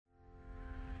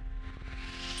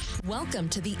Welcome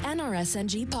to the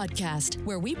NRSNG podcast,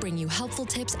 where we bring you helpful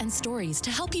tips and stories to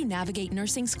help you navigate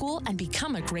nursing school and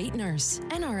become a great nurse.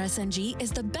 NRSNG is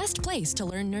the best place to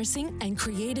learn nursing and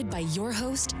created by your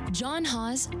host, John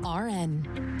Hawes, RN.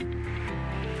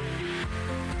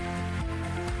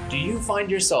 Do you find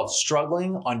yourself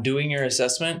struggling on doing your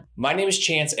assessment? My name is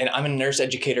Chance and I'm a nurse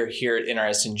educator here at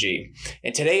NRSNG.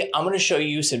 And today I'm going to show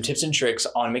you some tips and tricks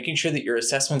on making sure that your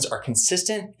assessments are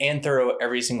consistent and thorough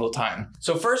every single time.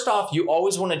 So first off, you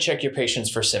always want to check your patients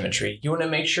for symmetry. You want to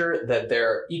make sure that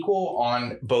they're equal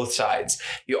on both sides.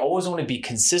 You always want to be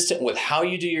consistent with how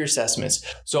you do your assessments.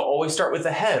 So always start with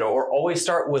the head or always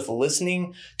start with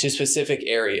listening to specific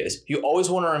areas. You always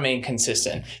want to remain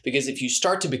consistent, because if you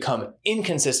start to become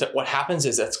inconsistent, what happens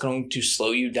is that's going to slow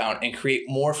you down and create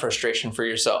more frustration for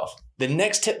yourself. The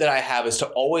next tip that I have is to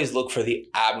always look for the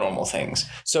abnormal things.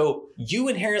 So you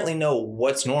inherently know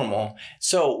what's normal.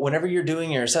 So whenever you're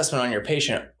doing your assessment on your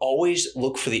patient, always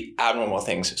look for the abnormal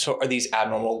things. So are these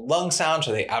abnormal lung sounds?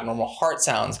 Are they abnormal heart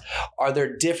sounds? Are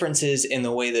there differences in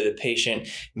the way that a patient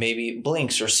maybe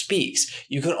blinks or speaks?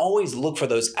 You can always look for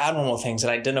those abnormal things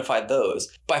and identify those.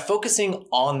 By focusing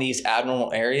on these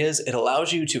abnormal areas, it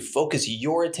allows you to focus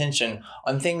your attention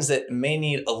on things that may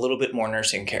need a little bit more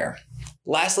nursing care.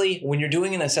 Lastly, when you're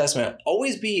doing an assessment,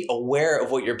 always be aware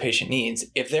of what your patient needs.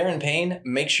 If they're in pain,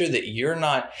 make sure that you're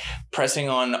not pressing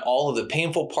on all of the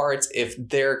painful parts. If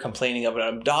they're complaining of an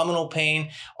abdominal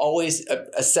pain, always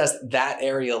assess that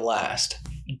area last.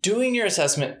 Doing your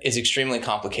assessment is extremely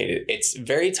complicated. It's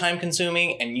very time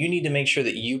consuming, and you need to make sure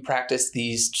that you practice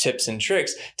these tips and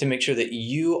tricks to make sure that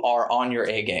you are on your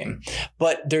A game.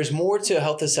 But there's more to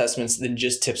health assessments than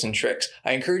just tips and tricks.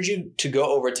 I encourage you to go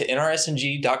over to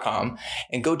nrsng.com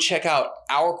and go check out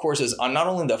our courses on not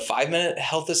only the 5-minute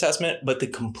health assessment, but the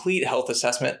complete health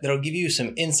assessment that'll give you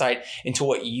some insight into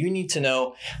what you need to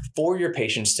know for your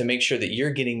patients to make sure that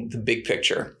you're getting the big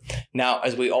picture. Now,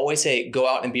 as we always say, go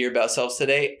out and be your best selves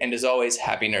today. And as always,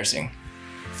 happy nursing.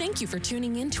 Thank you for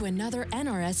tuning in to another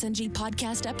NRSNG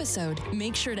podcast episode.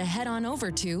 Make sure to head on over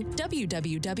to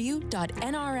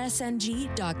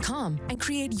www.nrsng.com and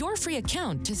create your free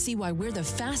account to see why we're the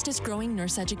fastest growing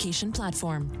nurse education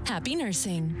platform. Happy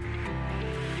nursing.